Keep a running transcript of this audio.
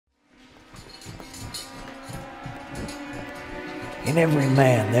In every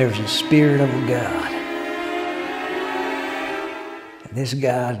man there's a spirit of a God. And this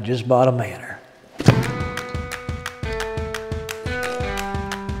guy just bought a manor.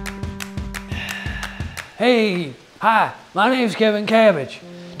 Hey, hi, my name's Cabbage.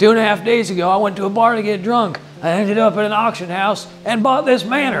 2.5 days ago, I went to a bar to get drunk. I ended up at an auction house and bought this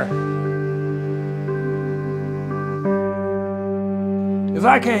manor. If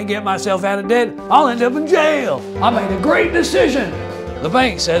I can't get myself out of debt, I'll end up in jail. I made a great decision. The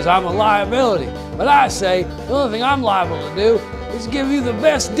bank says I'm a liability, but I say the only thing I'm liable to do is give you the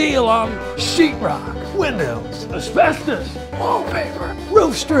best deal on sheetrock, windows, asbestos, wallpaper,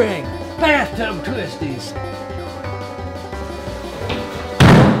 roof string, bathtub twisties.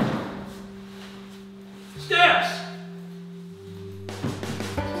 Steps!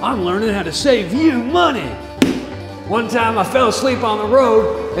 I'm learning how to save you money. One time I fell asleep on the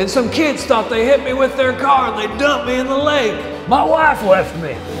road and some kids thought they hit me with their car and they dumped me in the lake. My wife left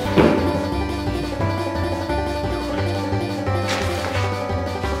me.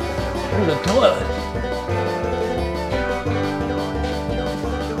 There's a toilet.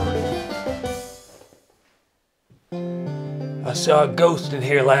 I saw a ghost in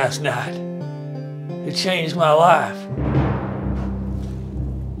here last night. It changed my life.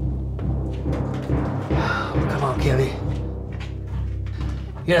 Come on, Kevy.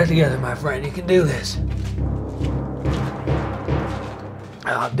 Get it together, my friend. You can do this.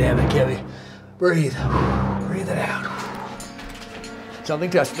 Oh, damn it, Kevy. Breathe. Breathe it out.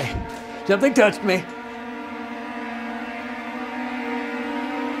 Something touched me. Something touched me.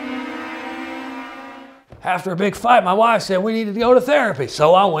 After a big fight, my wife said we needed to go to therapy,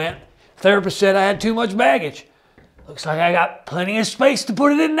 so I went. Therapist said I had too much baggage. Looks like I got plenty of space to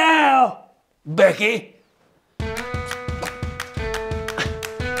put it in now, Becky.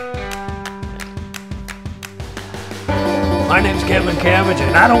 My name's Cabbage,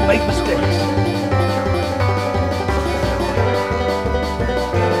 and I don't make mistakes.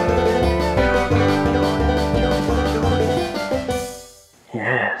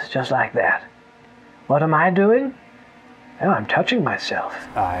 Yes, just like that. What am I doing? Oh, I'm touching myself.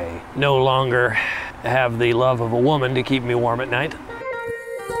 I no longer have the love of a woman to keep me warm at night.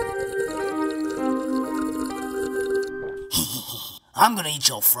 I'm gonna eat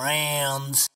your friends.